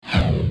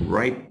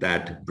write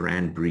that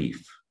brand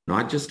brief,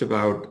 not just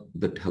about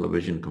the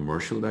television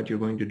commercial that you're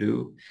going to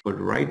do,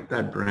 but write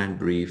that brand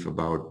brief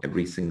about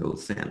every single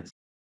sense.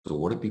 So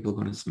what are people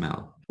going to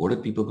smell? What are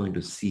people going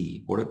to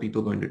see? What are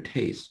people going to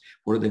taste?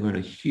 What are they going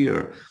to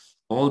hear?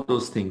 All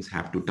those things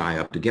have to tie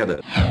up together.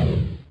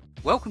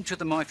 Welcome to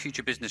the My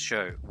Future Business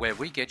Show, where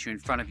we get you in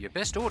front of your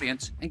best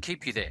audience and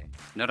keep you there.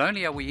 Not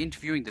only are we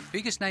interviewing the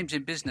biggest names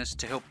in business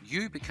to help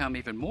you become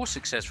even more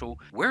successful,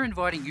 we're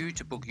inviting you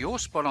to book your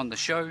spot on the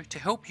show to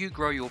help you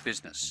grow your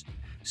business.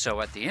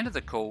 So at the end of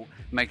the call,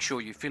 make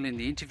sure you fill in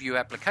the interview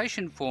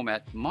application form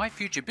at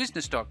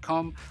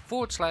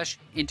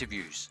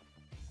myfuturebusiness.com/interviews.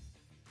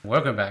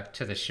 Welcome back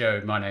to the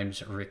show. My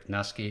name's Rick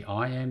Nusky.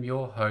 I am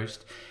your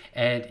host.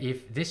 And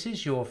if this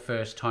is your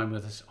first time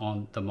with us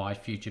on the My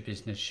Future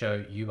Business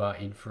Show, you are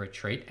in for a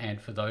treat.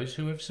 And for those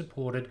who have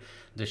supported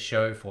the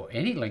show for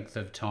any length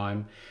of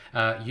time,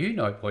 you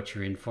know what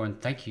you're in for.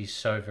 And thank you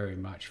so very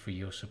much for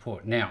your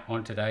support. Now,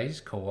 on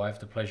today's call, I have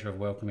the pleasure of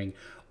welcoming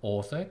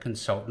author,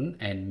 consultant,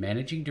 and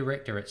managing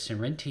director at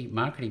Serenity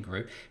Marketing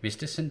Group,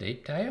 Mr.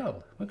 Sandeep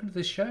Dayal. Welcome to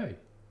the show.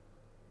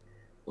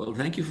 Well,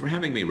 thank you for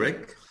having me,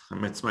 Rick.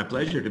 It's my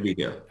pleasure to be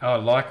here. Oh,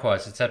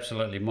 likewise. It's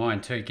absolutely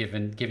mine too,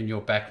 given your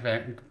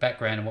background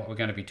and what we're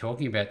going to be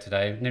talking about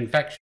today. And in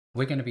fact,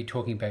 we're going to be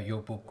talking about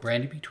your book,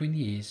 Branding Between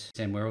the Ears,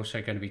 and we're also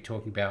going to be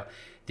talking about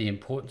the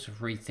importance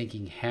of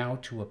rethinking how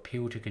to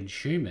appeal to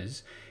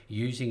consumers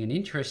using an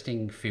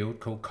interesting field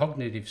called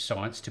cognitive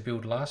science to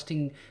build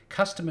lasting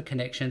customer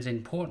connections, and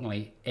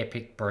importantly,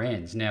 epic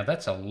brands. Now,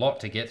 that's a lot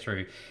to get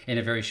through in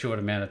a very short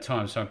amount of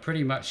time, so I'm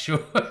pretty much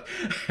sure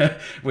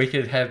we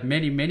could have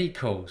many, many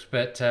calls.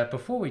 But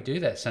before we do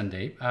that,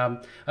 Sandeep,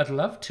 I'd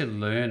love to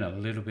learn a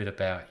little bit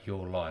about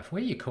your life.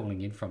 Where are you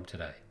calling in from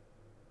today?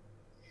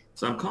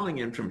 So I'm calling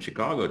in from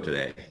Chicago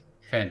today.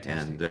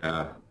 Fantastic.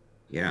 And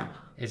yeah.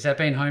 Has that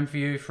been home for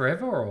you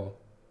forever, or?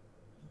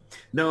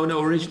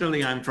 No,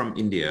 originally I'm from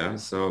India.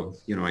 So,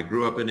 I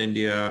grew up in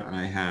India.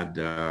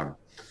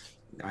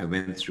 I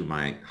went through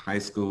my high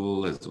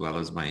school as well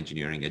as my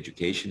engineering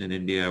education in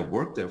India.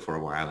 Worked there for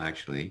a while,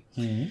 actually.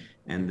 Mm-hmm.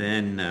 And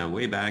then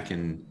way back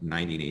in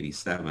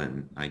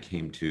 1987, I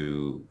came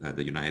to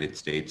the United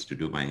States to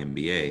do my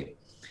MBA.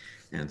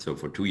 And so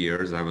for 2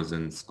 years, I was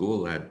in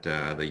school at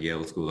the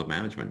Yale School of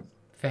Management.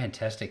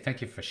 Fantastic.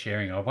 Thank you for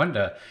sharing. I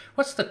wonder,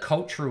 what's the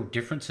cultural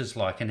differences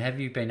like, and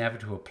have you been able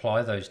to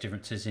apply those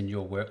differences in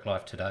your work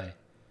life today?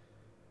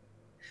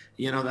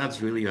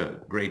 That's really a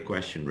great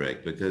question,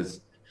 Rick, because,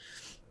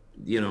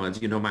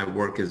 as you know, my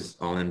work is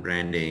all in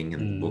branding,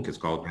 and the book is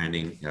called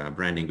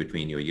Branding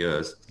Between Your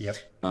Ears. Yep.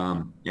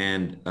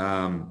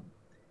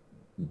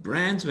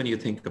 Brands, when you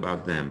think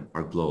about them,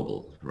 are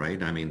global,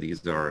 right? I mean,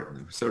 these are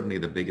certainly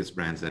the biggest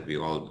brands that we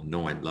all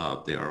know and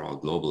love. They are all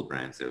global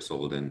brands. They're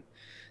sold in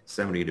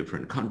 70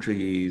 different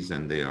countries,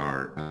 and they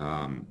are,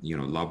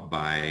 loved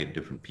by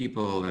different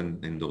people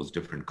and in those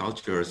different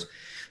cultures.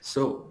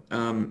 So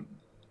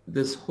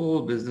this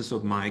whole business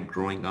of my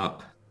growing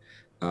up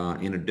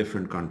in a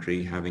different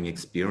country, having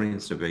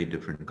experienced a very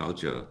different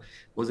culture,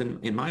 was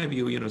in my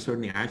view,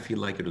 certainly I feel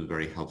like it was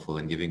very helpful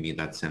in giving me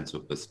that sense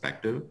of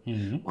perspective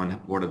on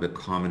what are the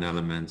common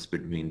elements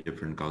between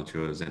different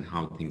cultures and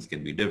how things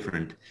can be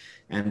different,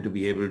 and to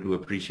be able to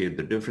appreciate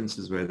the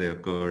differences where they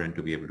occur, and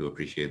to be able to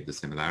appreciate the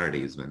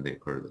similarities when they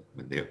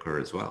occur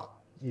as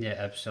well. Yeah,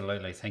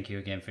 absolutely. Thank you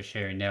again for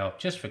sharing. Now,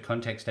 just for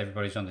context,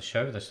 everybody's on the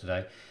show with us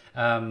today.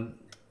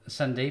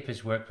 Sandeep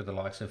has worked with the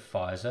likes of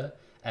Pfizer,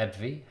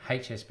 AbbVie,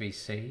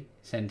 HSBC,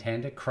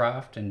 Santander,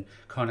 Kraft, and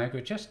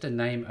Conagra, just to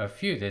name a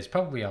few. There's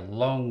probably a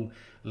long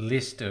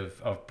list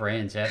of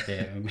brands out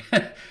there.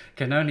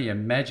 Can only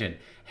imagine.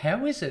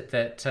 How is it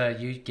that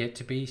you get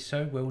to be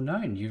so well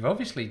known? You've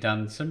obviously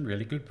done some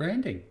really good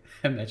branding.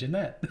 Imagine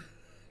that.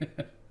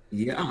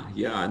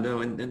 Yeah,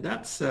 no, and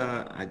that's,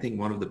 I think,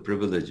 one of the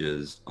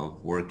privileges of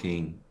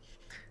working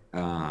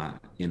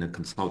in a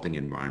consulting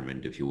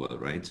environment, if you will,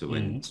 right? So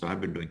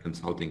I've been doing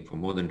consulting for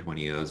more than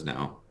 20 years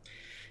now.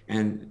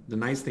 And the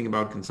nice thing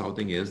about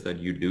consulting is that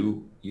you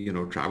do,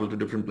 travel to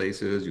different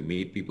places, you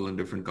meet people in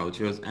different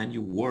cultures, and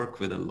you work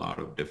with a lot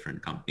of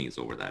different companies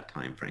over that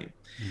time frame.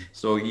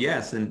 So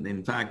yes,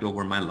 in fact,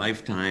 over my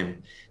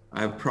lifetime,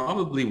 I've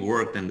probably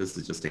worked, and this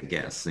is just a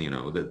guess,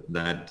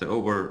 that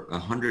over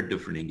 100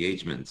 different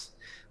engagements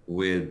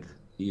with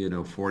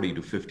 40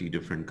 to 50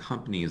 different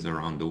companies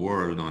around the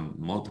world on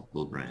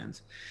multiple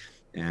brands.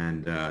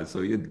 And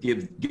so it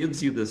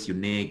gives you this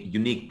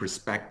unique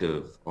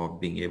perspective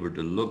of being able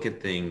to look at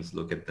things,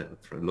 look at them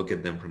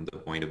from the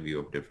point of view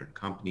of different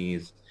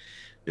companies,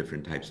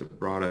 different types of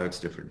products,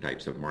 different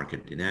types of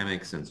market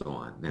dynamics, and so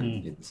on.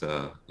 And it's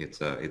a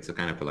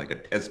kind of like a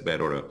test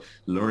bed or a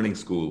learning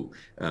school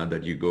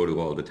that you go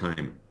to all the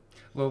time.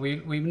 Well,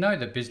 we know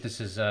that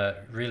businesses are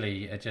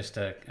really just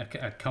a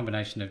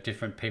combination of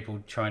different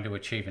people trying to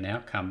achieve an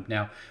outcome.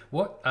 Now,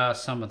 what are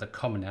some of the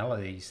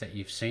commonalities that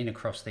you've seen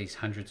across these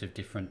hundreds of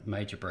different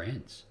major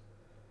brands?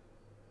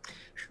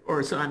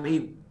 Sure. So, I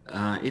mean,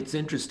 it's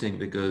interesting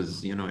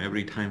because,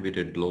 every time we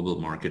did global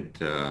market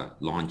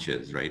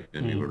launches, right,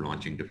 and we were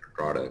launching different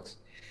products,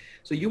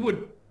 so you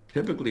would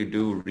typically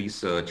do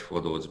research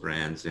for those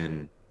brands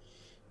in,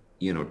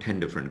 10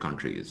 different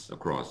countries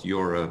across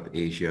Europe,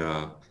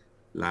 Asia,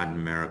 Latin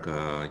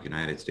America,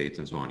 United States,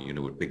 and so on.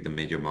 Would pick the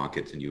major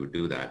markets and you would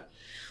do that.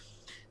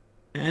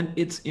 And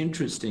it's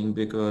interesting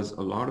because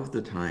a lot of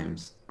the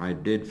times I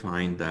did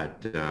find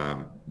that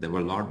there were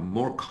a lot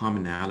more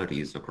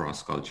commonalities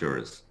across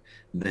cultures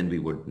than we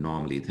would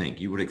normally think.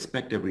 You would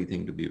expect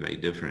everything to be very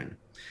different.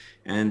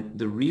 And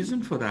the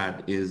reason for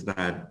that is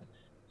that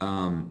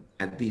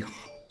at the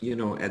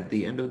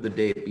end of the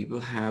day,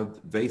 people have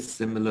very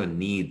similar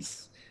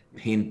needs,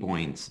 pain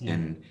points,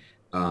 and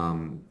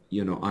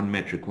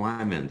unmet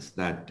requirements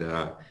that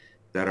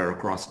are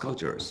across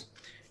cultures.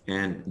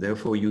 And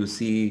therefore, you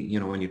see,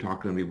 when you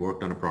talk to them, we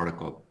worked on a product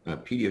called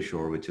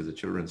Pediasure, which is a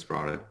children's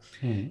product,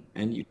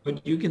 and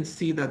but you can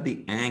see that the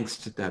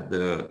angst that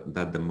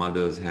the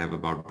mothers have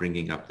about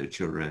bringing up their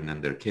children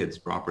and their kids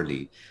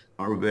properly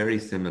are very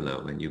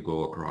similar when you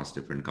go across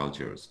different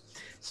cultures.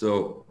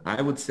 So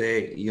I would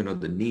say,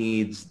 the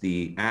needs,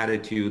 the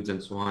attitudes, and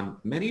so on,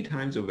 many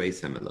times are very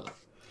similar.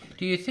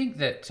 Do you think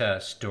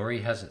that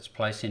story has its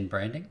place in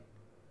branding?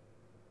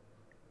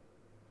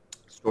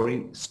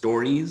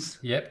 Stories.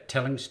 Yep,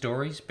 telling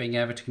stories, being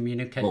able to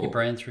communicate your Oh,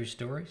 brand through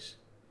stories.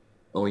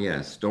 oh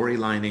yes,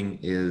 storylining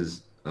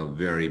is a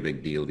very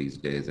big deal these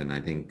days, and I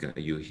think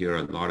you hear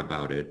a lot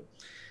about it.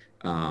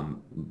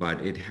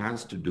 But it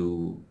has to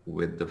do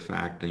with the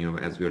fact,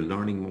 as we're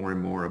learning more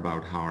and more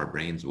about how our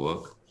brains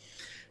work,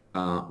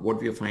 what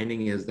we're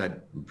finding is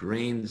that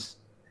brains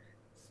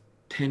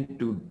tend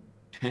to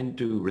tend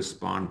to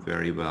respond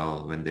very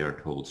well when they're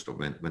told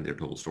when they're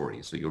told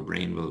stories. So your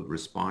brain will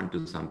respond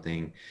to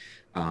something,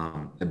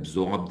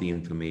 absorb the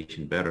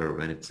information better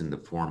when it's in the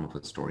form of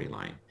a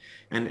storyline.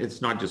 And it's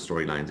not just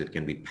storylines; it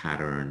can be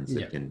patterns,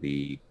 Yeah. it can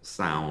be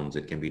sounds,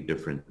 it can be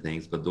different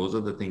things. But those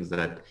are the things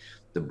that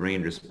the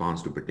brain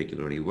responds to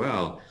particularly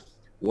well.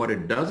 What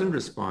it doesn't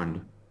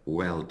respond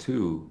well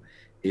to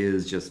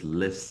is just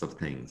lists of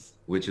things,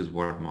 which is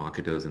what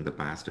marketers in the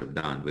past have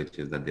done, which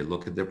is that they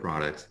look at their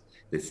products,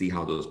 they see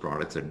how those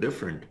products are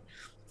different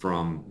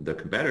from the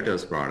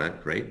competitor's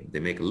product, right? They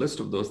make a list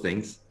of those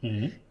things.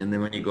 And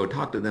then when you go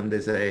talk to them, they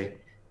say,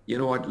 you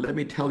know what, let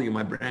me tell you,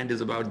 my brand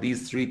is about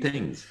these three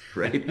things,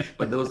 right?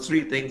 But those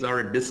three things are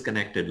a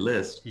disconnected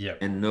list Yep.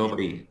 and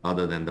nobody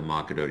other than the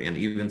marketer, and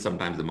even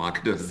sometimes the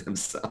marketers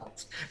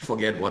themselves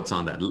forget what's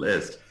on that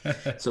list.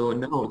 So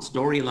no,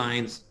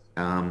 storylines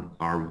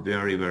are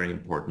very, very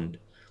important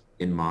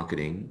in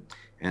marketing.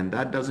 And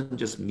that doesn't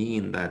just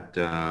mean that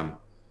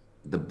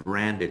the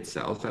brand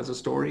itself has a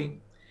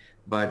story,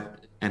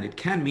 and it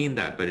can mean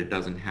that, but it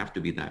doesn't have to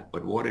be that.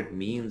 But what it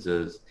means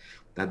is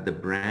that the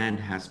brand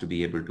has to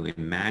be able to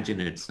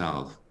imagine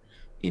itself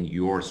in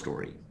your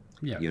story.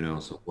 Yep.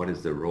 So what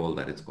is the role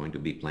that it's going to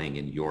be playing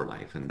in your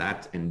life?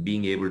 And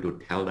being able to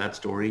tell that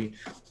story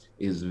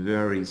is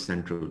very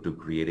central to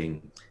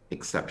creating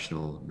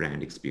exceptional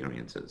brand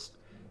experiences.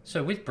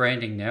 So with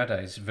branding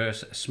nowadays,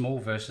 small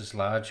versus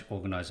large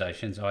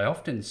organisations, I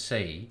often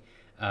see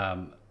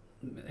um,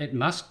 it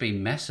must be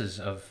masses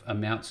of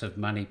amounts of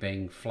money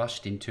being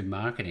flushed into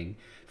marketing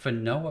for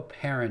no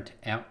apparent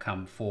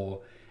outcome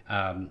for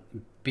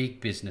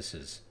big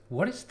businesses.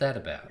 What is that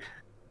about?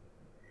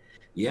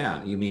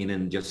 Yeah, you mean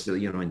in terms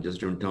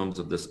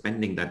of the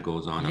spending that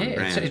goes Yeah, on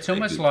brands, it's right?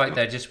 almost like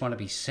they just want to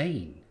be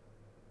seen.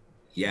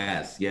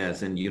 Yes,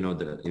 yes, and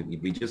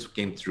we just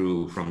came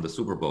through from the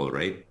Super Bowl,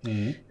 right?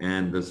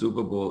 And the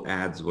Super Bowl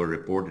ads were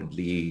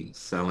reportedly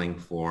selling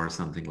for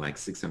something like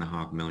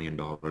 $6.5 million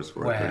for a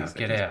 30 Wow, get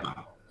second out.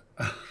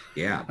 spot.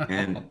 Yeah,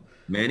 and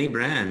many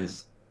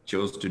brands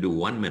chose to do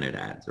 1 minute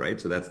ads,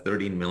 right? So that's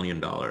 $13 million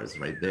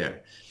right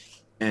there.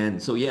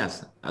 And so,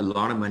 yes, a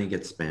lot of money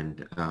gets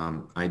spent.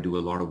 I do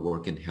a lot of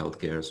work in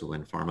healthcare. So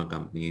when pharma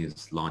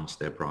companies launch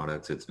their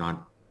products, it's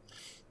not,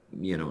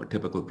 a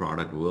typical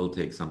product will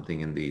take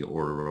something in the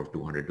order of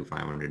 200 to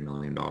 $500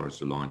 million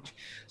to launch.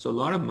 So a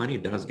lot of money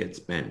does get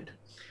spent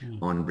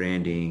on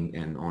branding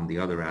and on the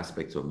other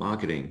aspects of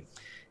marketing,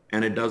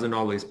 and it doesn't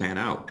always pan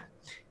out.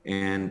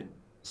 And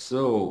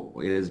so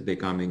it is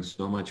becoming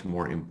so much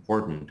more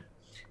important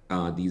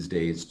these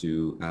days to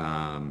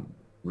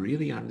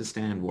really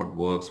understand what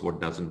works, what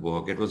doesn't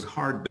work. It was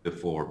hard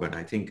before, but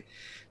I think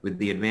with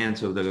the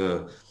advance of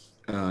the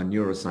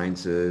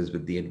neurosciences,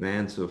 with the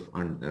advance of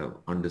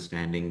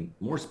understanding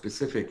more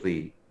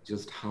specifically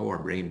just how our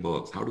brain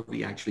works, how do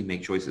we actually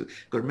make choices?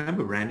 Because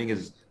remember, branding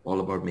is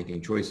all about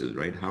making choices,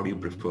 right? How do you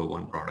prefer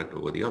one product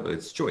over the other?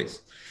 It's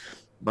choice.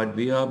 But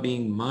we are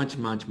being much,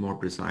 much more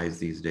precise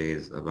these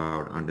days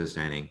about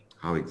understanding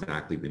how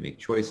exactly we make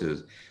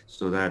choices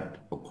so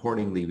that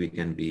accordingly we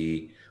can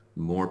be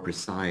more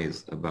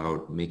precise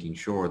about making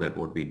sure that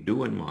what we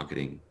do in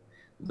marketing,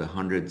 the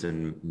hundreds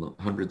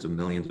of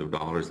millions of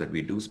dollars that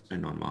we do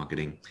spend on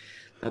marketing,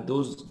 that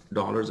those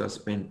dollars are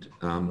spent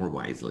more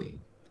wisely.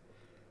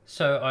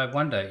 So I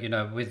wonder,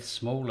 with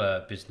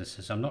smaller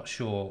businesses, I'm not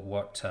sure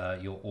what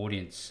your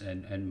audience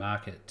and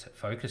market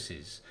focus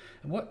is.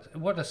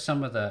 What are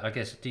some of the, I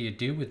guess, do you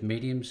deal with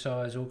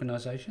medium-sized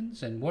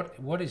organisations, and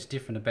what is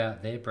different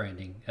about their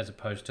branding as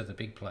opposed to the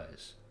big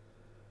players?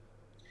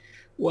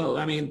 Well,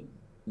 I mean,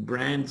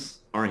 brands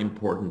are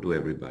important to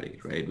everybody,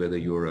 right? Whether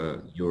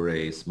you're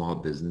a small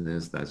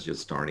business that's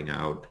just starting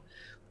out,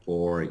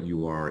 or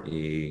you are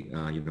a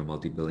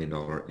multi-billion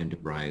dollar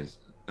enterprise.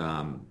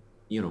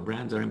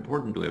 Brands are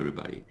important to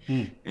everybody,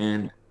 Mm.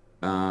 and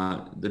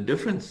the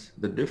difference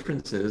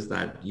is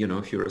that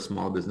if you're a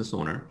small business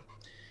owner,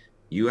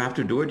 you have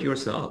to do it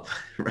yourself,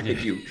 Yeah.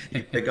 right? You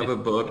pick up a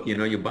book,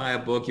 you buy a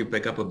book, you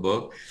pick up a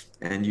book,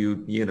 and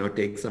you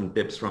take some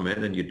tips from it,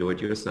 and you do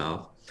it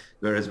yourself.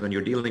 Whereas when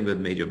you're dealing with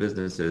major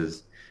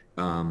businesses,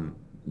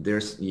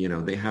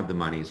 they have the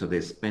money, so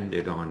they spend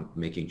it on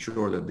making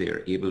sure that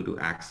they're able to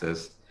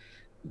access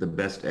the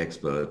best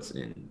experts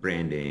in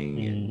branding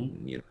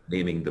Hmm. and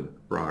naming the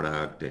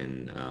product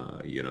and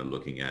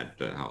looking at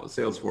how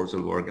Salesforce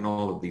will work and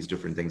all of these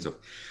different things of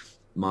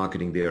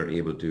marketing they are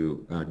able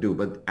to do.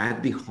 But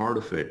at the heart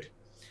of it,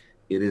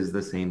 it is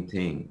the same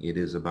thing. It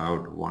is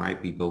about why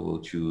people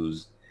will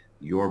choose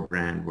your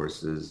brand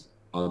versus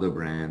other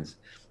brands.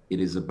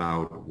 It is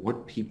about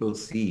what people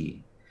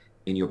see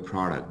in your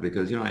product.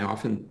 Because I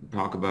often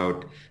talk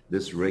about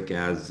this, Rick,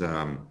 as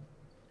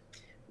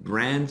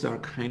brands are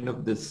kind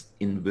of this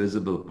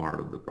invisible part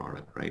of the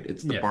product, right?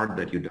 It's the Yeah. part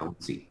that you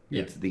don't see.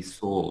 Yeah. It's the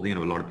soul. A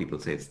lot of people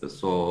say it's the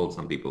soul.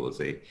 Some people will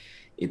say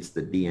it's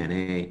the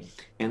DNA.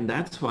 And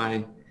that's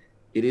why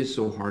it is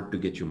so hard to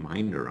get your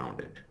mind around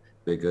it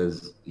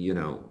because,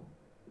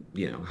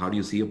 how do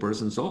you see a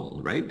person's soul,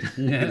 right?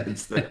 Yeah.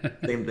 It's the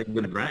same thing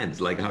with brands.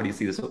 Like, how do you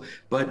see the soul?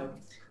 But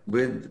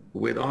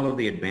with all of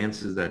the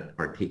advances that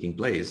are taking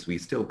place, we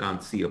still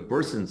can't see a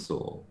person's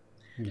soul,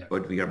 Yeah.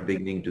 but we are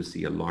beginning to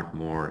see a lot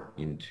more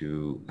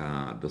into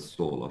the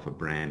soul of a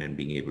brand and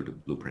being able to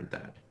blueprint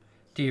that.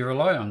 Do you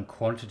rely on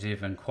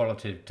quantitative and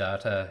qualitative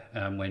data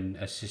when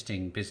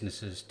assisting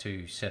businesses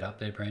to set up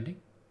their branding?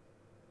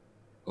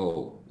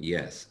 Oh,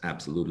 yes,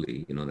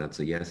 absolutely. That's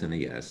a yes and a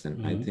yes.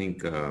 And I Hmm. think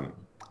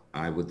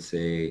I would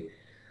say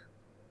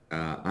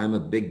I'm a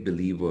big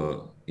believer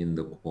in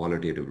the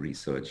qualitative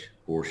research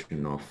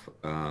portion of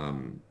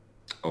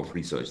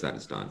research that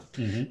is done.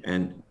 Hmm.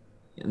 And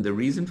and the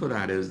reason for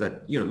that is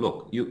that,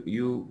 look,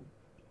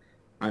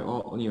 I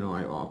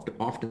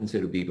often say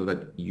to people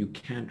that you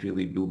can't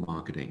really do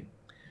marketing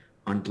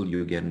until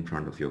you get in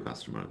front of your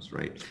customers,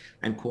 right?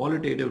 And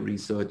qualitative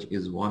research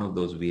is one of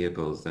those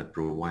vehicles that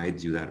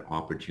provides you that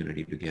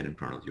opportunity to get in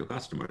front of your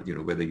customers,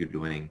 whether you're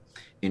doing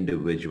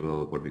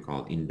individual, what we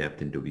call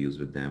in-depth interviews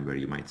with them, where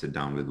you might sit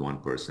down with one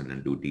person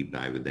and do deep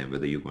dive with them,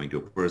 whether you're going to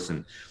a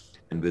person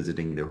and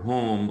visiting their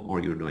home, or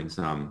you're doing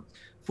some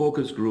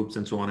focus groups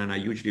and so on. And I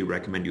usually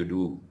recommend you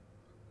do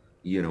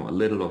a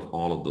little of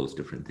all of those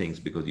different things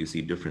because you see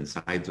different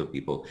sides of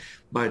people.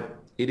 But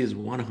it is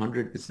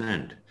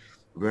 100%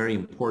 very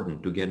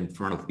important to get in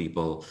front of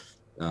people,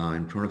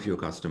 in front of your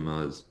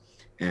customers,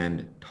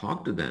 and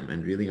talk to them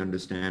and really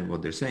understand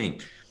what they're saying.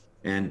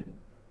 And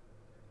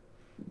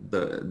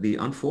the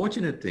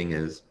unfortunate thing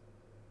is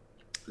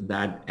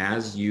that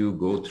as you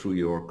go through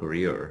your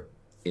career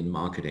in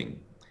marketing,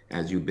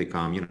 as you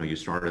become, you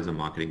start as a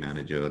marketing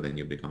manager, then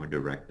you become a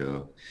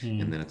director,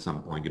 and Mm. then at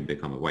some point you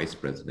become a vice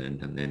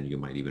president, and then you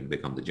might even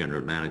become the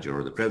general manager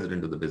or the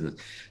president of the business.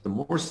 The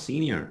more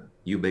senior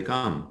you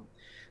become,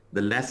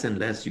 the less and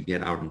less you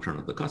get out in front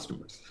of the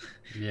customers,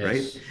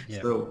 right? Yes.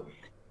 Yeah. So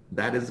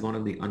that is one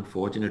of the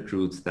unfortunate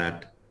truths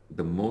that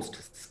the most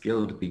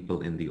skilled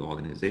people in the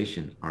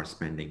organization are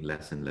spending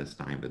less and less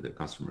time with their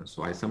customers.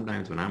 So I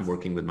sometimes, when I'm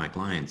working with my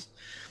clients,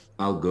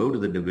 I'll go to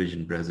the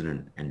division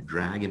president and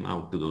drag him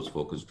out to those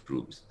focus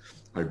groups.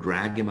 I'll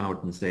drag him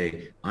out and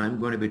say, I'm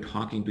going to be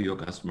talking to your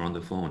customer on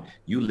the phone.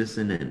 You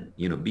listen in,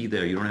 be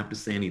there. You don't have to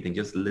say anything,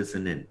 just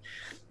listen in.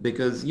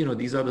 Because,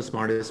 these are the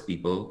smartest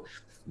people.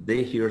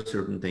 They hear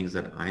certain things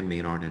that I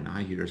may not, and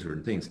I hear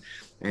certain things.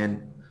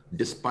 And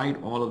despite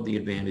all of the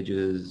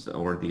advantages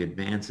or the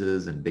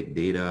advances in big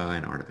data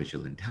and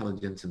artificial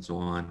intelligence and so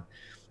on,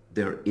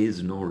 there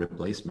is no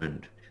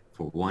replacement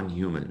for one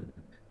human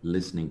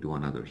listening to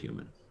another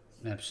human.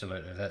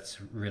 Absolutely. That's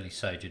really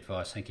sage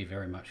advice. Thank you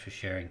very much for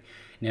sharing.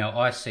 Now,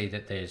 I see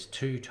that there's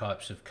two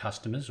types of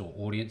customers or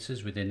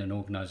audiences within an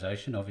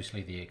organization.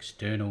 Obviously, the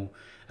external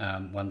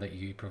one that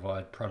you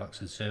provide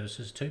products and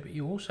services to, but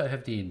you also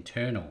have the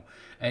internal.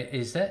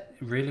 Is that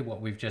really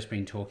what we've just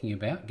been talking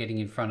about, getting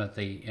in front of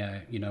the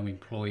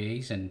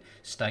employees and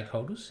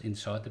stakeholders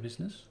inside the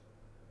business?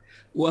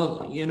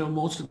 Well,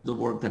 most of the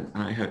work that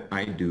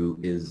I do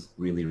is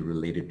really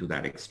related to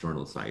that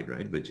external side,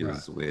 right? Which Right.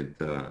 is with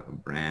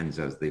brands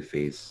as they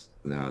face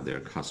their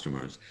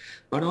customers.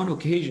 But on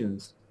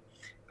occasions,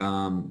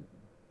 um,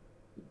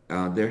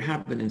 there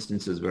have been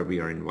instances where we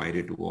are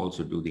invited to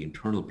also do the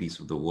internal piece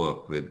of the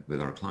work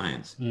with our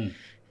clients. Mm.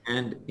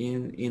 And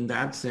in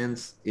that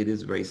sense, it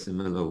is very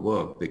similar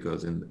work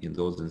because in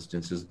those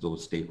instances,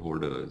 those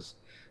stakeholders,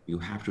 you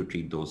have to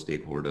treat those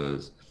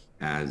stakeholders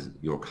as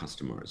your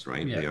customers,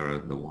 right? Yeah. They are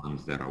the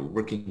ones that are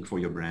working for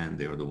your brand.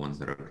 They are the ones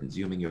that are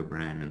consuming your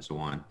brand and so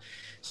on.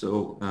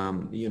 So,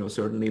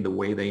 certainly the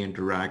way they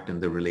interact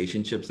and the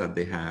relationships that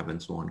they have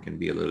and so on can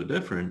be a little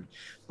different,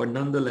 but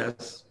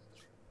nonetheless,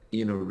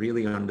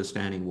 really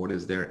understanding what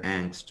is their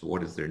angst,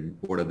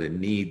 what are their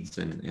needs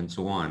and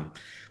so on.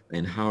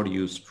 And how do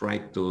you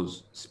strike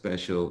those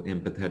special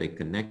empathetic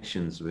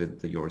connections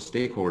with your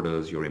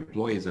stakeholders, your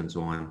employees and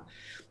so on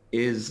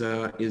is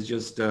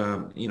just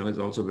is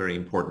also very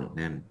important.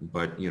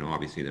 But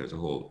obviously there's a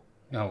whole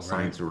Oh, right.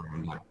 science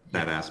around Yeah.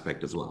 that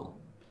aspect as well.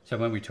 So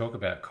when we talk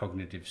about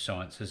cognitive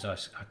sciences,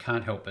 I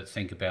can't help but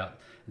think about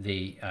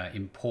the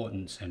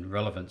importance and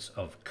relevance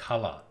of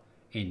color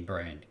in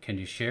brand. Can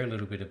you share a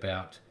little bit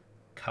about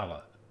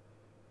color?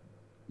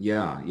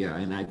 Yeah,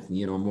 and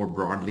more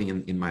broadly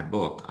in my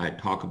book, I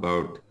talk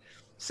about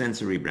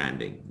sensory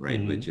branding, right?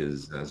 Mm-hmm. Which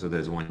is so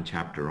there's one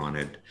chapter on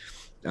it,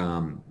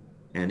 um,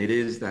 and it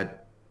is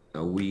that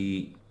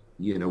we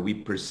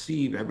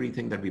perceive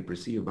everything that we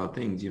perceive about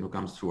things,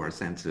 comes through our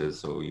senses.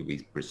 So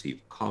we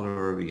perceive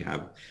color, we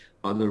have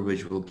other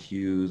visual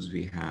cues,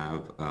 we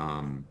have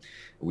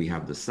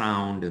the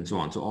sound and so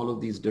on. So all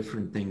of these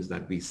different things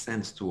that we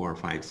sense through our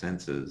five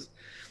senses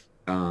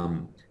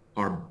um,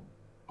 are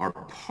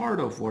are part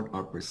of what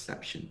our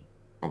perception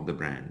of the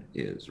brand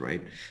is,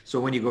 right? So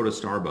when you go to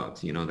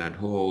Starbucks, that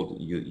whole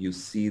you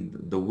see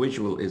the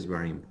visual is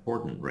very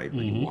important, right?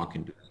 When you Mm-hmm. walk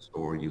into the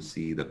store, you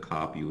see the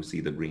cup, you see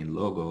the green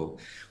logo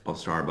of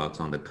Starbucks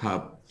on the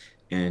cup,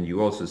 and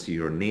you also see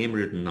your name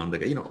written on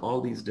the,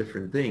 all these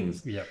different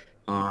things Yep.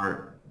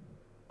 are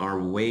are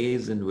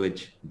ways in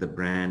which the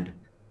brand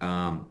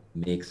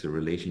makes a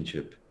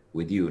relationship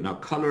with you. Now,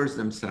 colors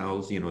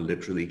themselves,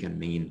 literally can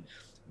mean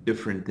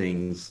different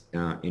things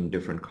in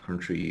different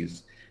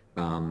countries.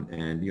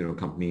 And,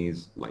 companies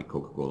like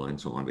Coca-Cola and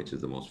so on, which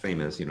is the most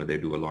famous, they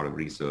do a lot of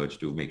research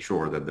to make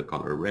sure that the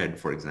color red,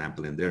 for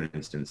example, in their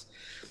instance,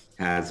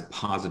 has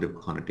positive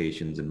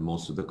connotations in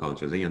most of the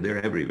cultures.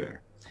 They're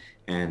everywhere.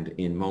 And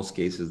in most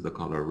cases, the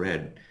color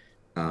red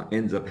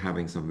ends up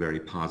having some very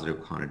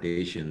positive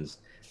connotations.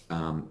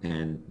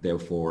 And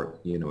therefore,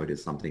 it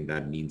is something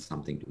that means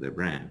something to their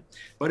brand.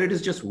 But it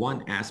is just one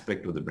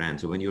aspect of the brand.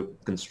 So when you're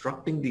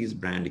constructing these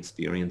brand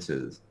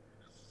experiences,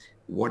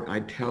 what I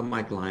tell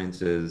my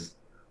clients is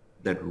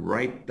that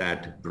write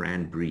that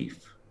brand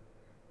brief,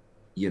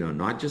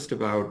 not just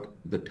about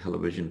the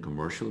television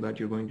commercial that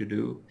you're going to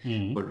do,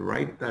 Mm-hmm. but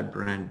write that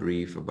brand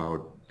brief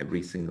about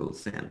every single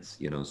sense,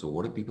 so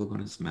what are people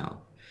going to smell?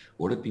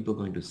 What are people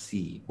going to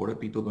see? What are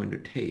people going to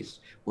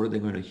taste? What are they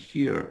going to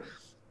hear?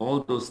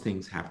 All those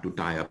things have to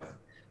tie up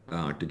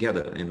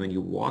together. And when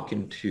you walk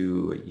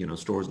into,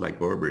 stores like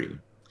Burberry,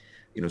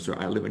 so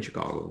I live in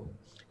Chicago,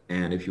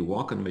 and if you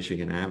walk on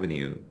Michigan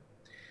Avenue,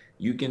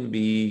 you can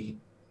be,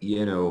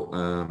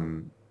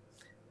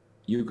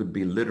 you could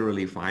be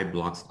literally 5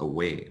 blocks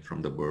away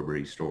from the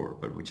Burberry store.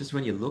 But just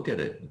when you look at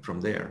it from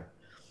there,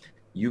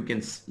 you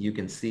can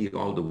see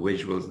all the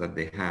visuals that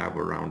they have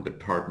around the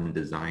tartan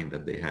design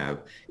that they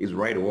have is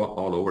right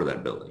all over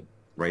that building,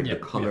 right? The Yep.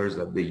 Yep. colors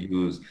that they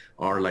use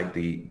are like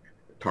the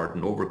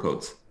tartan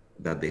overcoats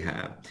that they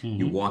have.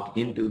 You Mm-hmm. walk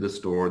into the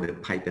store, they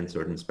pipe in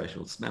certain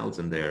special smells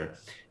in there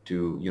to,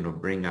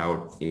 bring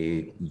out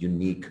a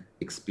unique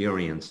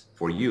experience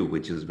for you,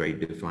 which is very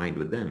defined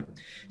with them.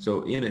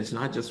 So, it's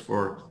not just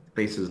for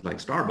places like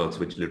Starbucks,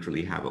 which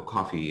literally have a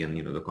coffee and,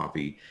 the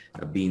coffee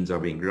beans are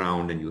being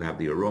ground and you have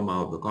the aroma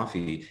of the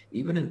coffee.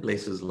 Even in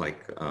places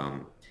like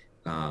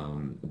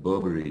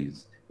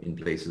Burberry's, in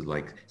places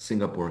like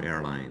Singapore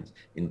Airlines,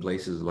 in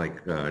places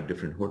like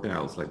different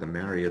hotels like the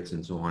Marriott's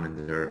and so on,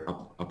 and their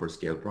upper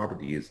scale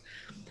properties,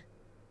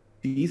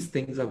 these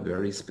things are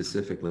very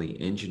specifically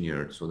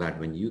engineered so that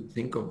when you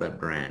think of that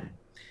brand,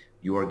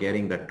 you are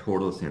getting that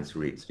total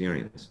sensory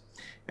experience.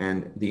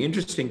 And the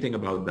interesting thing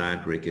about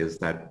that, Rick, is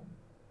that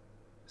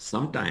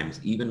sometimes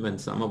even when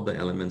some of the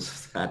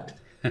elements that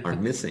are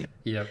missing,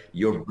 Yep.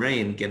 your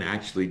brain can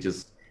actually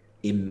just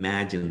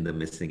imagine the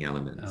missing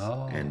elements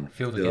Oh, and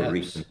fill the still gaps.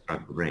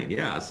 reconstruct the brain.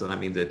 Yeah, so I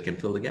mean that can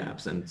fill the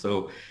gaps. And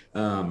so,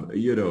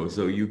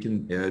 so you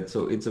can, so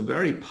it's a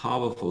very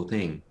powerful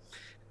thing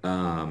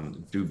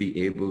to be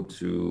able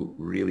to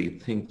really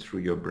think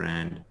through your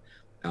brand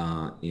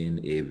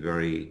in a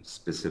very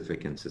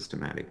specific and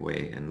systematic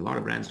way. And a lot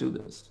of brands do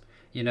this.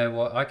 You know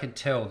what? I can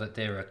tell that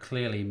there are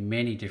clearly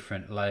many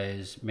different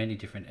layers, many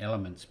different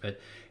elements. But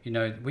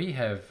we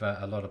have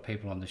a lot of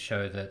people on the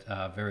show that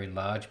are very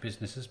large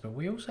businesses, but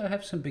we also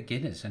have some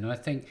beginners. And I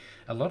think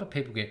a lot of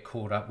people get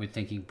caught up with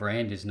thinking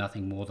brand is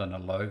nothing more than a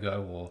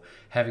logo or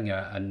having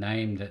a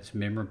name that's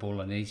memorable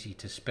and easy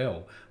to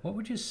spell. What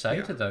would you say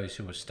Yeah, to those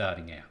who are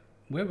starting out?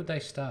 Where would they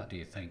start, do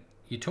you think?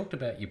 You talked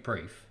about your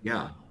brief.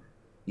 yeah,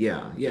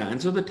 yeah. And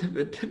so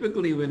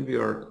typically when we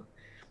are,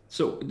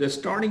 so the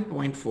starting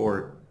point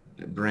for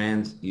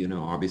brands,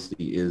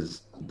 obviously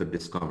is the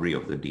discovery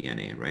of the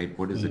DNA, right?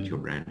 What is it your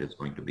Mm, brand is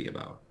going to be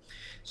about?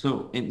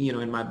 So, and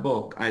in my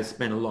book, I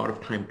spend a lot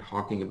of time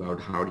talking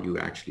about how do you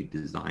actually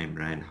design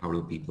brand? How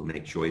do people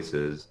make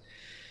choices?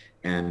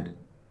 And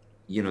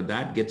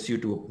that gets you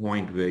to a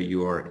point where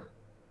you are,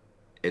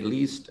 at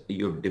least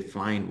you've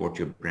defined what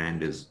your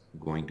brand is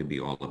going to be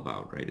all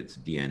about, right? It's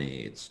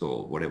DNA, it's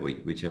soul, whatever,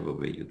 whichever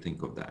way you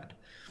think of that.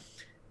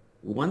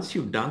 Once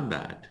you've done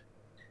that,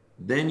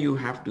 then you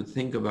have to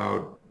think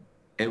about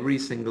every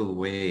single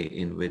way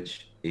in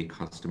which a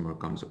customer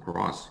comes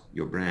across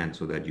your brand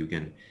so that you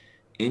can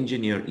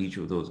engineer each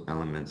of those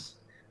elements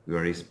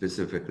very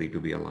specifically to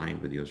be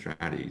aligned with your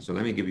strategy. So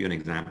let me give you an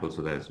example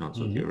so that it's not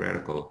so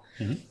theoretical.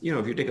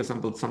 If you take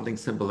something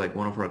simple, like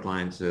one of our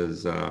clients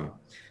is a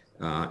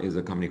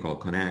company called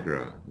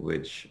Conagra,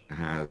 which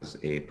has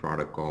a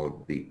product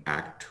called the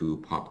Act 2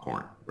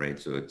 popcorn, right?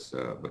 So it's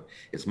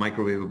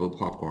microwavable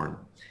popcorn.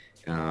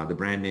 The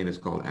brand name is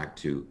called Act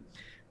 2.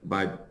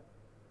 But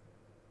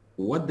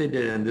what they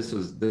did, and this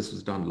was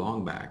done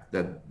long back,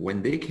 that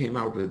when they came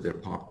out with their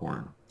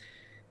popcorn,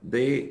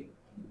 the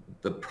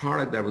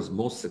product that was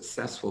most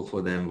successful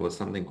for them was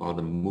something called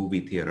the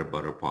movie theater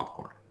butter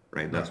popcorn,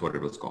 right? That's what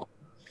it was called.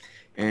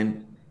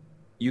 And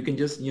you can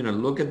just,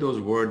 look at those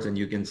words and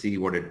you can see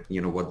what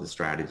the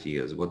strategy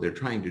is. What they're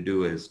trying to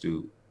do is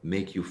to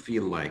make you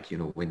feel like,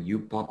 when you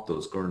pop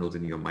those kernels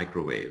in your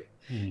microwave,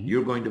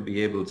 you're going to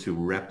be able to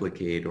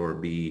replicate or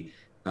be,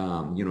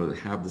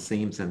 have the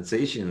same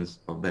sensations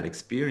of that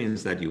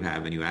experience that you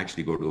have when you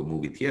actually go to a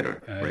movie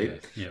theater,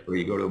 right? Yeah. Yep. Where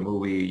you go to a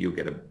movie, you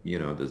get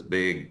this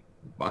big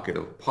bucket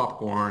of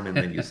popcorn, and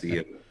then you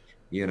see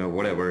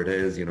whatever it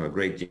is, a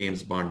great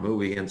James Bond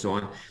movie and so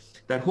on.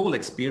 That whole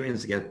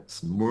experience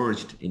gets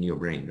merged in your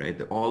brain, right?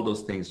 All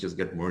those things just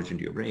get merged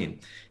into your brain.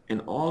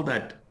 And all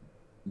that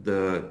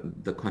the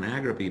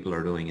Conagra people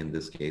are doing in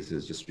this case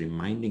is just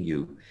reminding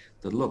you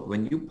that, look,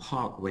 when you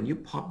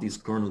pop these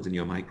kernels in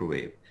your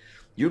microwave,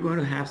 you're going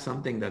to have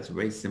something that's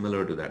very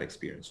similar to that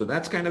experience. So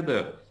that's kind of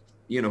the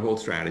whole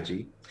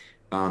strategy.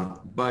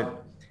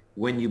 But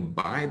when you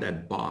buy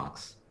that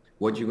box,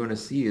 what you're going to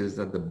see is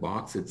that the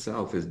box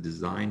itself is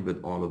designed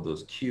with all of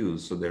those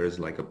cues. So there is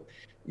like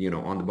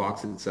on the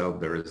box itself,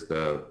 there's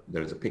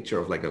a picture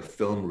of like a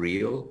film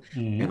reel,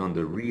 and on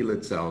the reel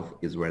itself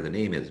is where the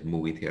name is,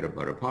 Movie Theater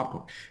Butter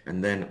Popcorn.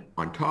 And then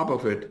on top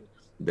of it,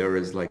 there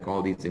is like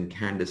all these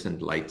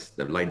incandescent lights,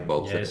 the light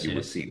bulbs that you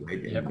would see,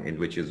 right? And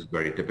which is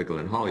very typical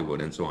in Hollywood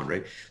and so on,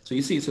 right? So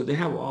you see, so they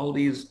have all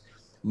these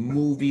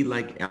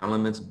movie-like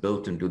elements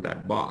built into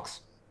that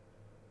box,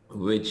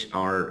 which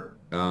are,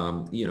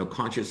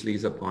 consciously,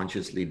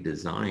 subconsciously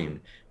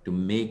designed to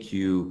make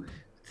you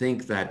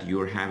think that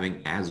you're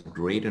having as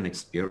great an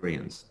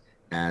experience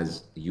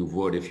as you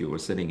would if you were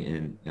sitting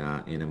in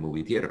a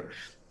movie theater.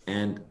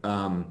 And,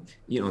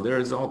 there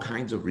is all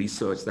kinds of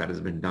research that has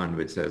been done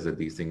which says that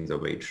these things are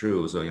very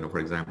true. So, for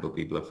example,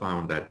 people have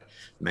found that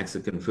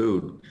Mexican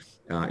food,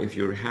 if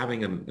you're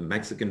having a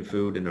Mexican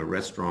food in a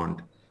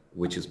restaurant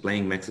which is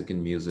playing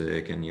Mexican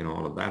music and,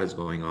 all of that is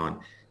going on,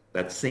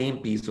 that same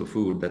piece of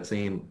food, that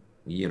same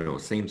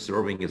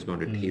serving is going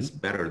to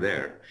taste better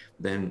there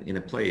than in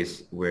a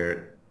place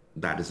where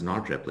that is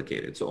not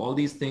replicated. So all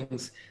these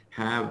things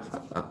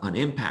have an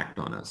impact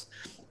on us.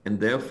 And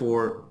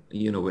therefore,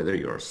 whether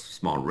you're a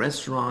small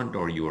restaurant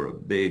or you're a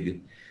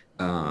big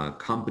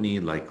company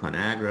like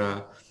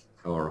Conagra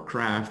or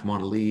Kraft,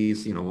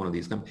 Mondelez, one of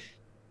these companies,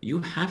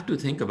 you have to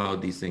think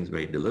about these things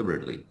very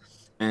deliberately.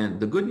 And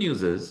the good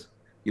news is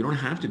you don't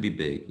have to be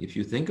big. If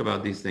you think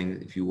about these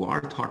things, if you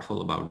are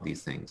thoughtful about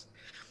these things,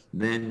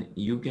 then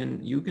you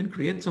can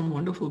create some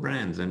wonderful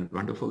brands and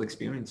wonderful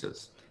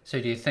experiences. So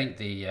do you think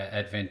the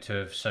advent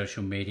of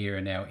social media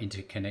and our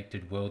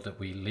interconnected world that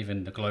we live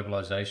in, the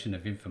globalization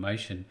of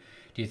information,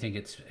 do you think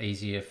it's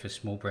easier for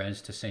small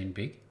brands to seem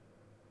big?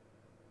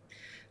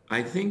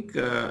 I think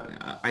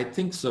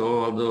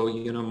so. Although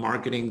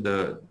marketing,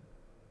 there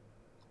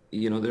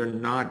are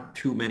not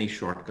too many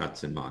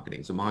shortcuts in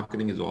marketing. So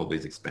marketing is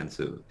always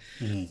expensive,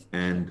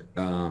 and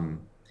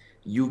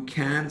you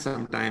can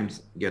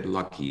sometimes get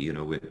lucky,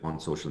 on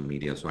social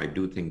media. So I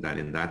do think that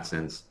in that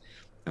sense,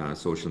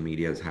 social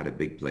media has had a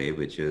big play,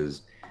 which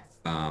is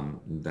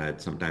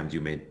that sometimes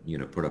you may,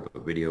 put up a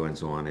video and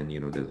so on. And,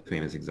 the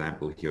famous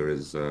example here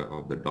is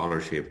of the Dollar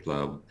Shave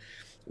Club,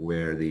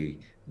 where the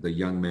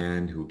young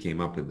man who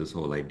came up with this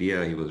whole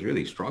idea, he was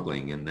really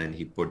struggling. And then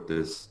he put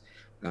this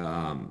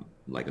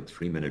like a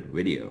 3-minute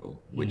video,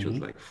 which was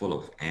like full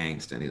of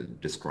angst, and he was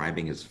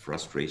describing his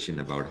frustration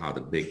about how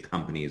the big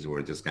companies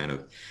were just kind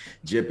of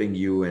gypping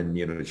you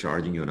and,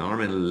 charging you an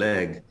arm and a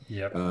leg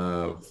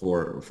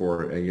for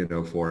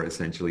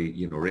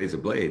essentially, razor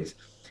blades.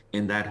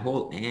 And that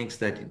whole angst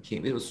that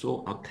came, it was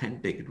so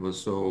authentic. It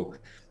was so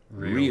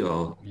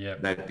real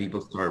that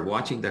people started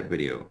watching that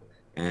video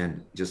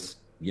and just,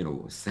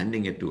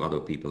 sending it to other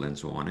people and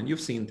so on. And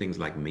you've seen things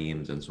like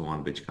memes and so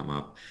on, which come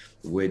up,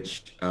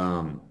 which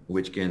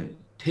can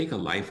take a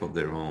life of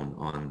their own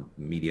on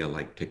media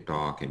like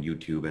TikTok and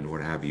YouTube and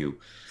what have you.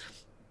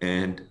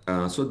 And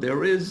so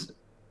there is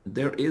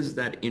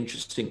that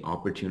interesting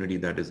opportunity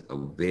that is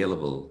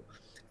available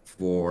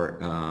for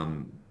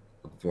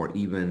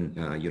even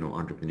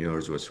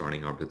entrepreneurs who are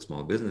starting out with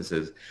small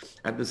businesses.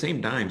 At the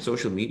same time,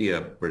 social media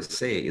per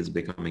se is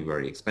becoming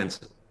very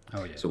expensive.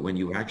 Oh yeah. So when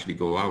you actually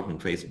go out on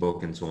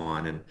Facebook and so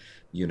on, and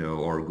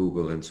or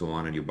Google and so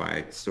on, and you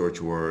buy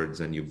search words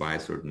and you buy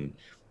certain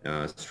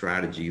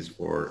strategies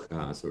for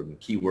certain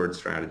keyword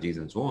strategies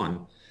and so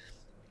on,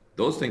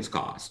 those things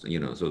cost,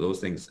 so those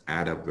things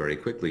add up very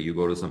quickly. You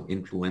go to some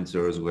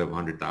influencers who have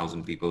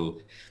 100,000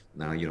 people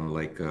now,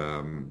 like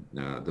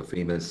the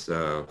famous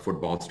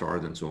football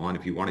stars and so on.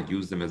 If you want to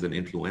use them as an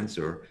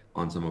influencer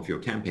on some of your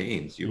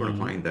campaigns, you're going to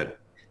Mm-hmm. find that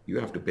you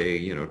have to pay,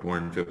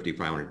 250,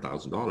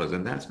 $500,000.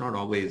 And that's not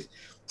always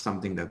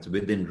something that's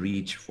within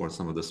reach for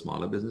some of the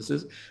smaller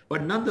businesses.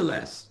 But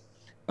nonetheless,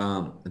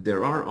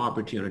 there are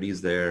opportunities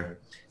there,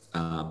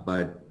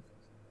 but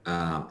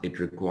it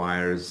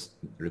requires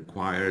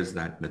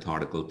that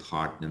methodical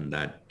thought and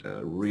that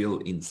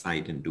real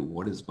insight into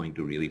what is going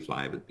to really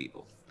fly with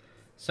people.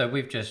 So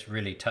we've just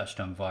really touched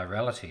on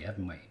virality,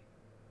 haven't we?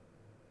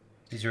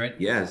 Is there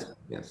Yes,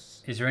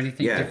 yes, is there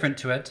anything yes. different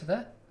to add to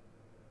that?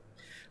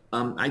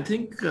 I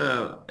think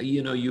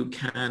you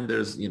can.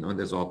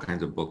 There's all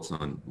kinds of books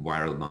on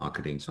viral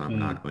marketing, so I'm Mm.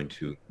 not going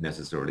to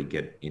necessarily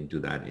get into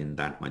that in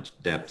that much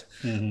depth.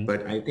 Mm-hmm.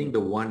 But I think the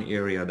one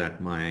area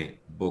that my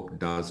book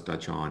does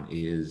touch on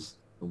is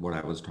what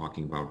I was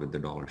talking about with the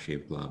Dollar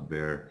Shave Club,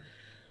 where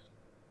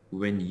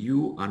when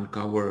you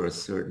uncover a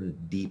certain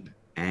deep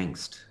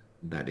angst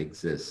that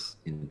exists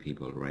in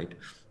people, right?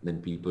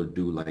 Then people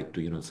do like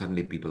to,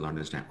 suddenly people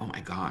understand, oh my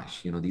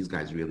gosh, these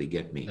guys really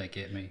get me. They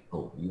get me.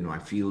 Oh, I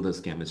feel this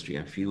chemistry,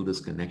 I feel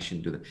this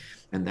connection to them.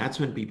 And that's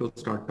when people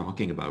start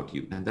talking about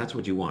you. And that's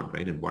what you want,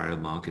 right? In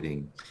viral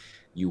marketing,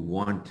 you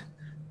want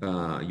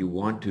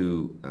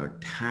to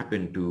tap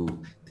into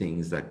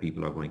things that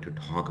people are going to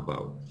talk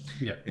about.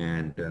 Yeah.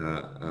 And there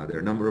are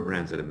a number of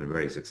brands that have been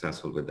very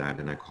successful with that.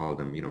 And I call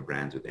them,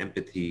 brands with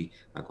empathy.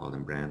 I call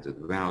them brands with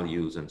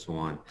values and so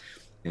on.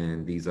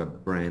 And these are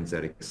brands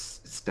that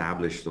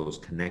establish those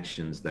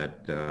connections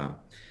that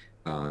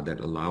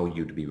allow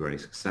you to be very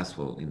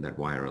successful in that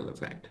viral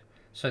effect.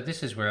 So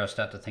this is where I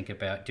start to think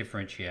about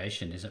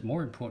differentiation. Is it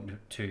more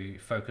important to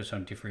focus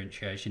on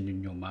differentiation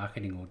in your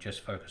marketing or just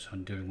focus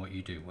on doing what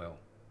you do well?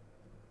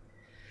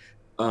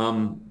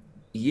 Um,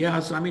 yeah,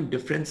 so I mean,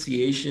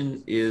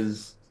 differentiation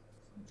is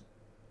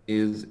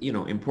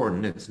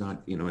important. It's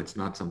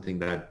not something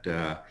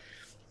that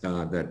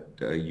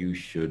you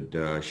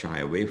should shy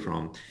away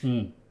from.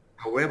 Mm.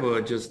 However,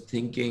 just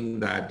thinking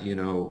that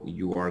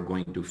you are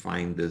going to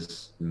find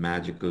this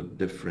magical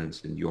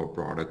difference in your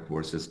product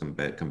versus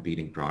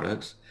competing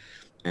products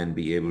and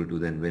be able to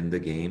then win the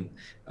game,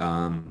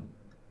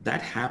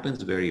 that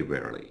happens very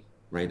rarely,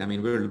 right? I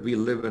mean, we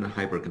live in a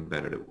hyper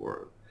competitive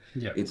world.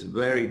 Yeah. It's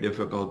very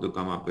difficult to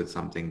come up with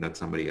something that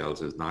somebody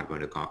else is not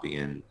going to copy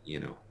in,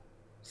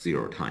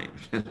 zero time,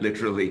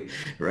 literally,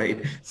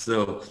 right?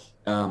 So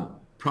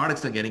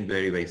products are getting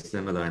very, very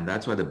similar. And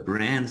that's why the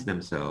brands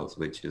themselves,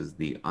 which is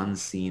the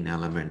unseen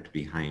element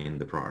behind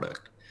the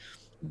product,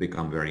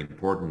 become very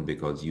important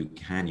because you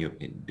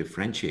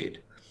differentiate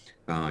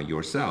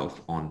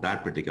yourself on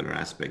that particular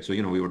aspect. So,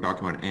 we were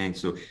talking about angst.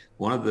 So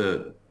one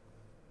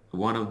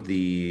of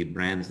the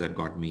brands that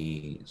got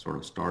me sort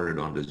of started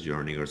on this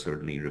journey, or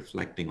certainly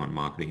reflecting on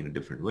marketing in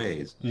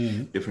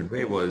Mm. different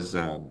way was,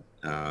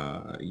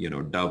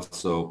 Dove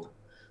soap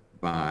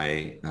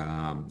by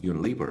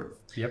Unilever.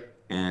 Yep.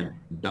 And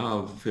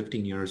Dove,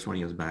 15 years, 20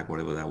 years back,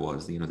 whatever that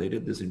was, they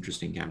did this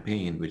interesting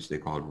campaign, which they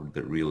called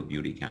the Real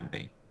Beauty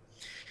campaign.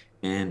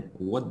 And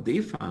what they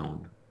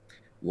found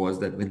was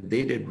that when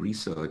they did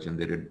research, and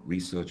they did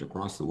research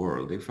across the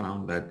world, they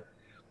found that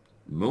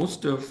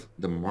most of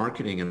the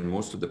marketing and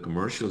most of the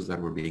commercials that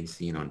were being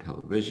seen on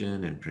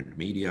television and print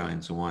media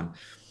and so on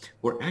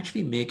were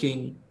actually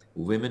making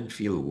women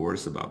feel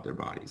worse about their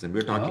bodies. And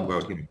we're talking Oh.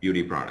 about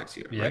beauty products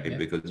here, Yep. right? Yep.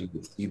 Because you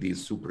could see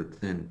these super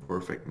thin,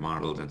 perfect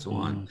models and so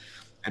on. Mm.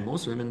 And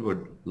most women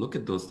would look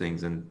at those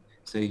things and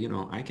say,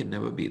 I can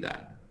never be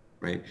that,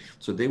 right?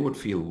 So they would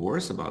feel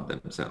worse about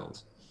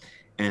themselves.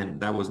 And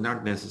that was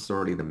not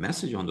necessarily the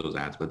message on those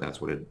ads, but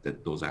that's what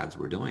those ads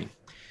were doing.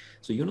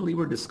 So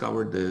Unilever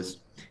discovered this.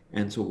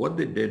 And so what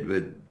they did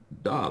with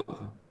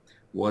Dove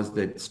was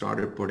they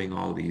started putting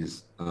all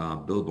these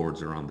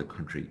billboards around the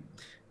country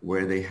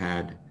where they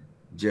had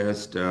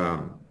just,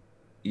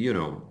 you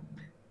know,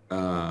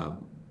 uh,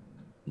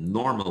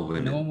 normal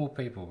women Normal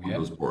people. on Yep.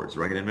 those boards,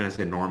 right? And when I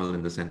say normal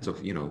in the sense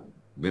of,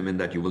 women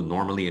that you will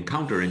normally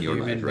encounter in your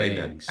life, Human right?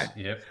 beings.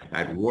 Yep.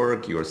 At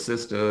work, your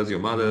sisters, your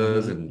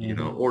mothers, Mm-hmm. and,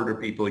 Mm-hmm. older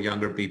people,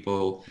 younger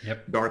people,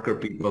 Yep. darker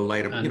people,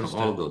 lighter, all of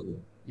Understood. those.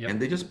 And Yep.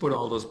 they just put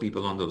all those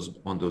people on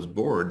those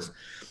boards,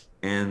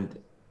 and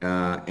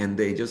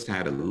they just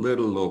had a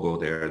little logo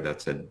there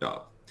that said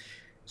Dove.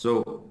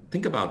 So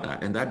think about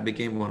that. And that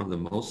became one of the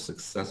most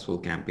successful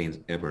campaigns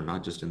ever,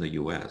 not just in the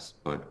US,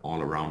 but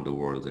all around the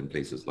world in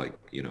places like,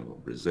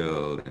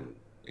 Brazil and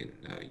in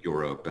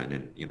Europe and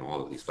in,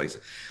 all of these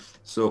places.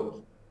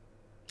 So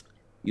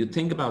you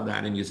think about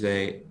that and you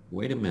say,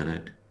 wait a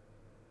minute,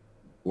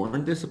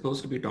 weren't they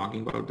supposed to be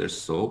talking about their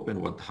soap and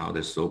how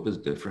their soap is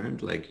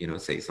different? Like,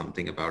 say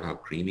something about how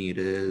creamy it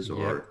is, Yep.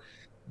 or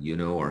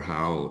or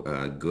how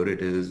good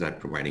it is at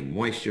providing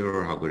moisture,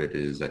 or how good it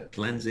is at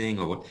cleansing,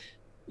 or what,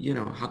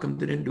 how come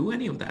they didn't do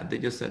any of that? They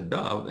just said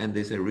Dove and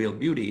they said Real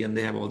Beauty and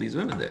they have all these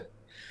women there.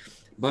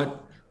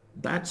 But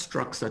that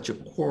struck such a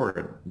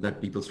chord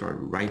that people started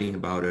writing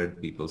about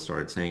it. People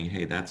started saying,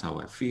 hey, that's how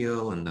I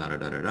feel, and da da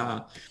da da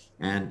da.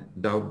 And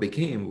Dove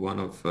became one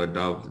of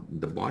Dove,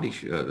 the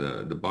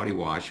body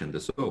wash and the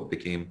soap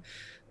became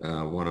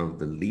one of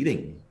the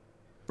leading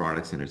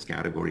products in its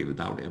category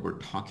without ever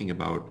talking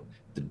about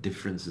the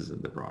differences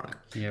in the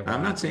product. Yeah, And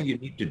I'm wow. not saying you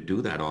need to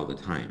do that all the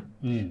time,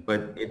 Mm.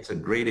 but it's a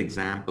great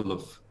example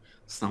of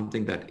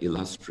something that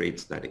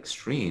illustrates that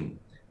extreme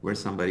where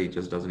somebody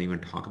just doesn't even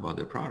talk about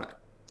their product.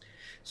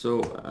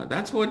 So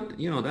that's what,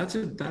 that's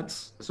it.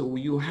 So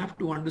you have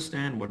to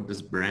understand what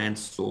this brand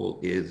soul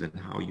is and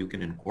how you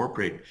can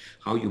incorporate,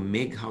 how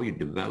you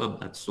develop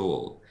that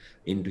soul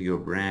into your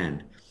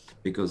brand,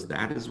 because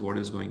that is what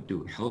is going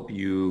to help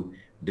you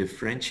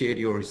differentiate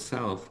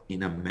yourself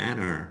in a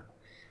manner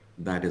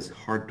that is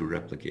hard to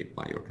replicate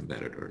by your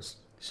competitors.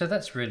 So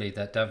that's really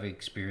that Dove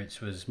experience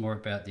was more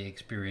about the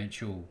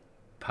experiential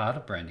part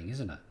of branding,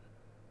 isn't it?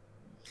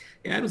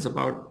 Yeah, it was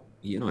about,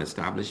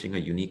 establishing a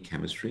unique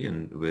chemistry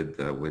and with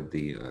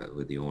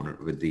the owner,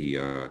 with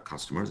the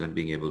customers, and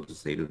being able to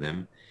say to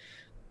them,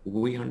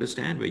 we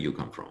understand where you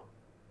come from,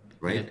 Yeah.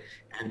 right?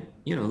 And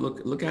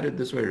look at it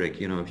this way,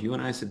 Rick. If you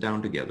and I sit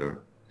down together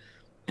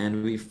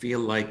and we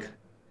feel like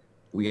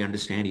we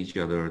understand each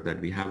other,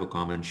 that we have a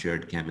common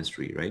shared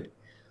chemistry, right?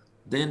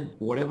 Then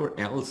whatever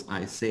else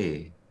I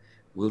say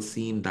will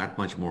seem that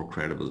much more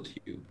credible to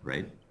you,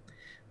 right?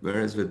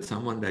 Whereas with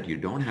someone that you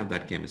don't have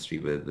that chemistry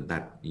with,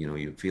 that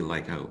you feel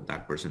like, oh,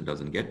 that person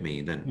doesn't get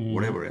me, then Mm-hmm.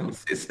 whatever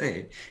else they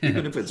say,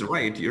 even if it's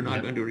right, you're not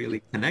Yep. going to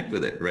really connect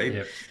with it, right?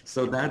 Yep.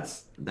 So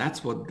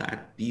that's what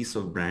that piece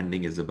of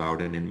branding is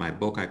about. And in my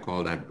book, I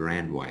call that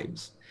brand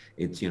vibes.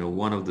 It's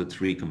one of the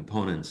three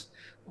components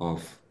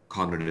of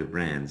cognitive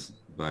brands,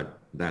 but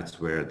that's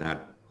where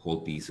that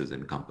whole piece is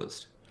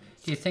encompassed.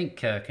 Do you think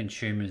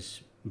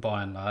consumers,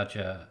 by and large,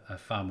 are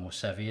far more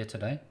savvier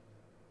today?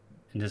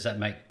 And does that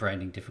make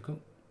branding difficult?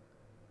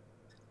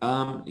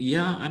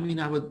 Yeah, I mean,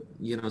 I would,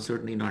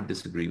 certainly not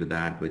disagree with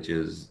that, which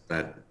is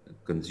that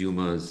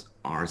consumers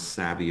are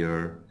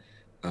savvier.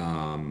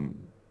 Um,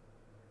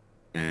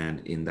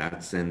 and in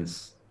that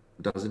sense,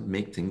 does it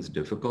make things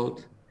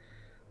difficult?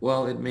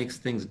 Well, it makes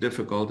things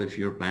difficult if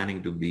you're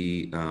planning to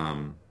be,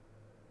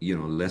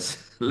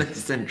 less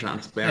less than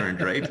transparent,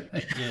 right?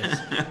 Yes.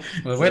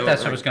 Well, So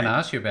that's what I was going to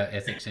ask you about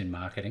ethics in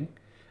marketing.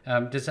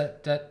 Does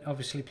that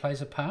obviously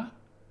plays a part?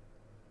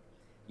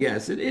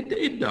 yes,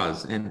 it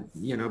does. And,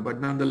 but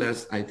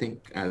nonetheless, I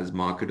think as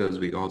marketers,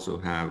 we also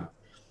have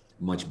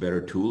much better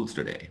tools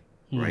today,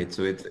 Hmm. right?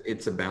 So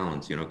it's a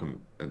balance.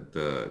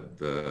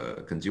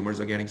 The consumers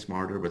are getting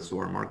smarter, but so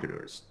are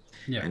marketers,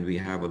 Yeah. and we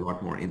have a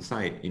lot more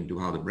insight into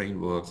how the brain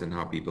works and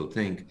how people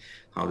think,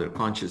 how their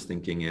conscious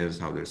thinking is,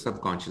 how their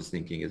subconscious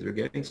thinking is. We're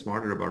getting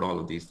smarter about all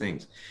of these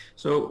things.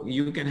 So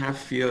you can have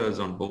fears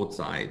on both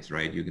sides,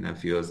 right? You can have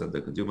fears that the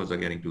consumers are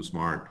getting too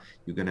smart.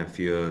 You can have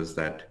fears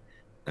that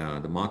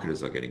the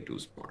marketers are getting too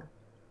smart.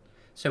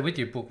 So with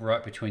your book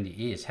right between the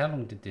ears, how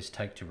long did this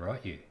take to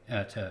write you?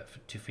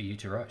 For you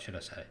to write, should I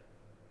say?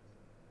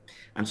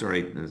 I'm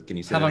sorry, can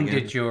you say How that long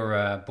again? did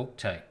your book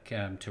take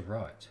to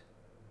write?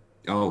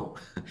 Oh,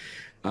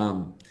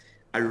 um,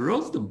 I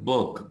wrote the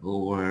book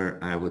over,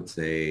 I would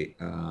say,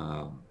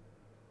 1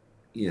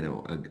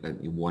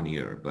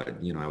 year, but,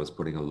 I was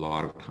putting a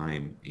lot of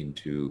time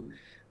into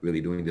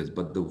really doing this.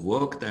 But the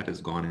work that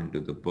has gone into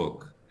the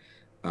book,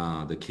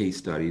 the case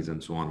studies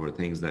and so on, were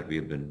things that we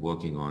have been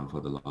working on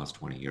for the last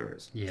 20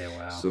 years. Yeah,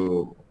 wow.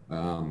 So,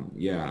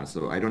 yeah,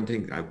 so I don't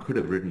think I could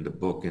have written the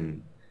book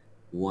in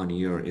 1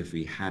 year if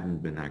we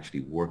hadn't been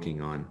actually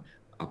working on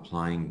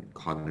applying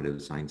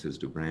cognitive sciences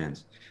to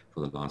brands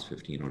for the last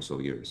 15 or so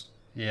years.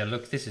 Yeah,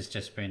 look, this has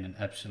just been an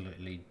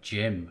absolutely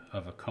gem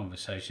of a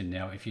conversation.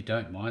 Now, if you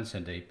don't mind,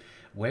 Sandeep,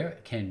 where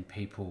can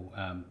people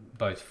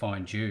both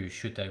find you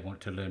should they want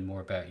to learn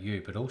more about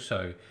you, but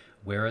also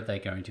where are they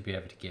going to be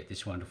able to get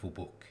this wonderful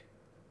book?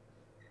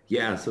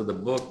 Yeah, so the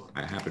book,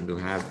 I happen to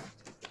have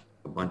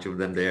a bunch of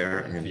them there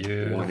and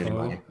one in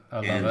Beautiful. my I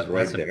love hands it.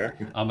 right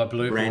there. I'm a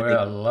blue boy. I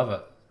Branding, love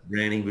it.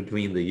 branding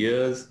between the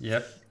years.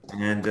 Yep.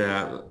 And,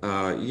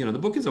 the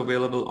book is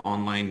available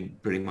online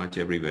pretty much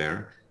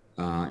everywhere,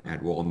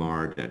 at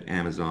Walmart, at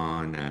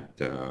Amazon, at,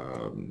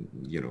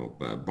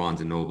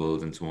 Barnes and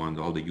Nobles and so on,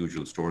 all the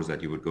usual stores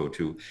that you would go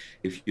to.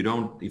 If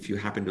you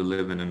happen to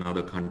live in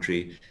another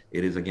country,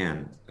 it is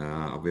again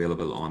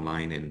available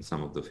online in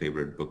some of the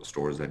favorite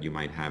bookstores that you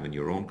might have in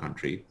your own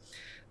country.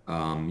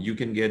 You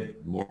can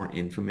get more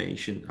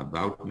information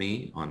about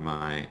me on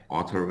my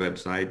author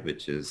website,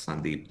 which is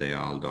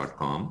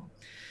sandeepdayal.com.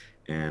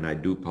 And I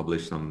do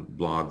publish some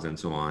blogs and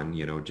so on,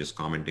 just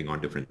commenting on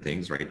different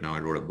things. Right now, I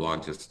wrote a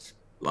blog just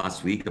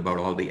last week about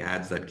all the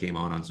ads that came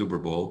on Super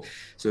Bowl.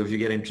 So if you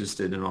get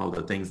interested in all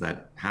the things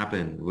that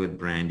happen with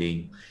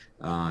branding,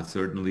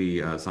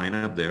 certainly sign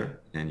up there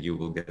and you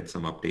will get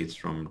some updates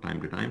from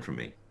time to time from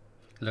me.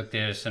 Look,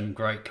 there's some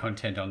great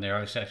content on there.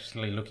 I was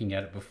actually looking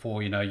at it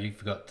before.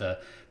 You've got the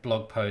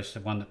blog post. The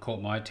one that caught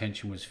my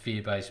attention was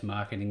fear-based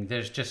marketing.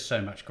 There's just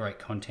so much great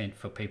content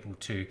for people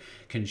to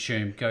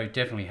consume. Go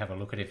definitely have a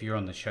look at it. If you're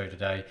on the show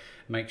today,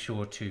 make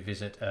sure to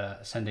visit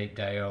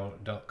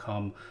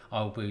sandeepdayal.com.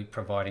 I'll be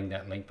providing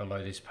that link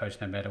below this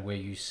post no matter where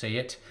you see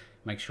it.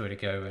 Make sure to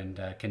go and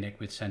connect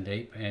with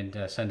Sandeep. And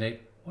Sandeep,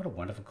 what a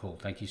wonderful call.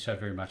 Thank you so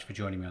very much for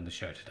joining me on the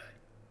show today.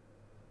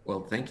 Well,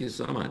 thank you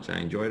so much. I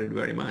enjoyed it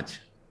very much.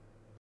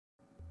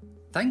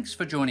 Thanks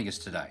for joining us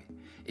today.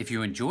 If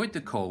you enjoyed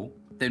the call,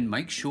 then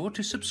make sure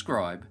to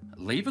subscribe,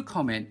 leave a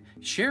comment,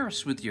 share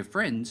us with your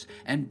friends,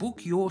 and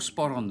book your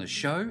spot on the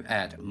show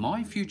at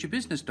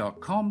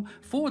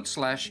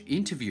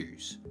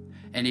myfuturebusiness.com/interviews.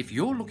 And if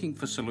you're looking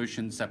for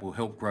solutions that will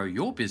help grow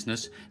your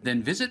business,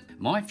 then visit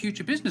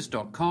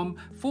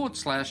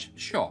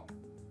myfuturebusiness.com/shop.